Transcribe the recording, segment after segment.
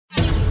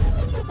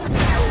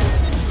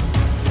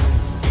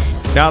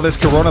Now this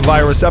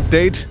coronavirus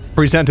update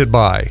presented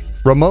by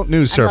Remote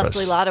News I'm Service.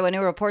 Leslie Lotto. A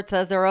new report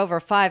says there are over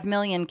 5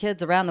 million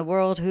kids around the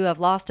world who have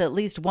lost at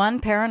least one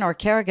parent or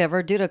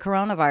caregiver due to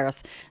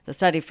coronavirus. The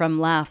study from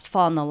last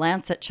fall in the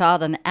Lancet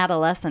Child and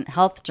Adolescent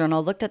Health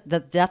Journal looked at the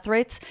death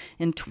rates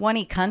in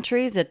 20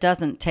 countries. It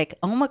doesn't take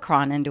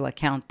Omicron into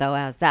account, though,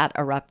 as that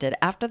erupted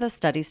after the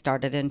study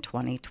started in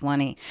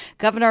 2020.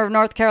 Governor of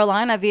North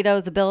Carolina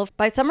vetoes a bill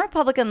by some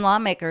Republican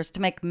lawmakers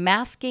to make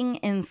masking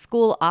in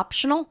school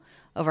optional.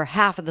 Over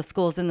half of the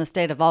schools in the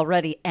state have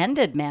already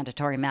ended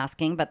mandatory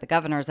masking, but the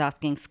governor is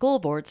asking school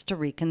boards to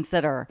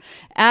reconsider.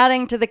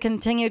 Adding to the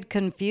continued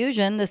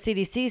confusion, the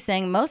CDC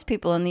saying most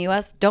people in the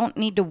U.S. don't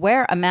need to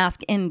wear a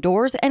mask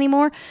indoors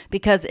anymore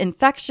because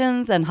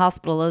infections and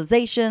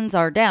hospitalizations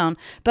are down.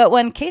 But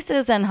when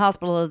cases and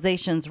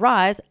hospitalizations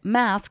rise,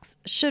 masks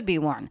should be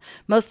worn.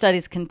 Most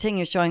studies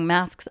continue showing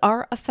masks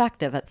are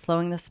effective at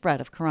slowing the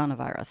spread of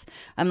coronavirus.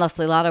 I'm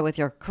Leslie Lotto with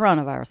your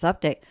coronavirus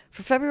update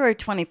for February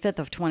 25th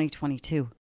of 2022.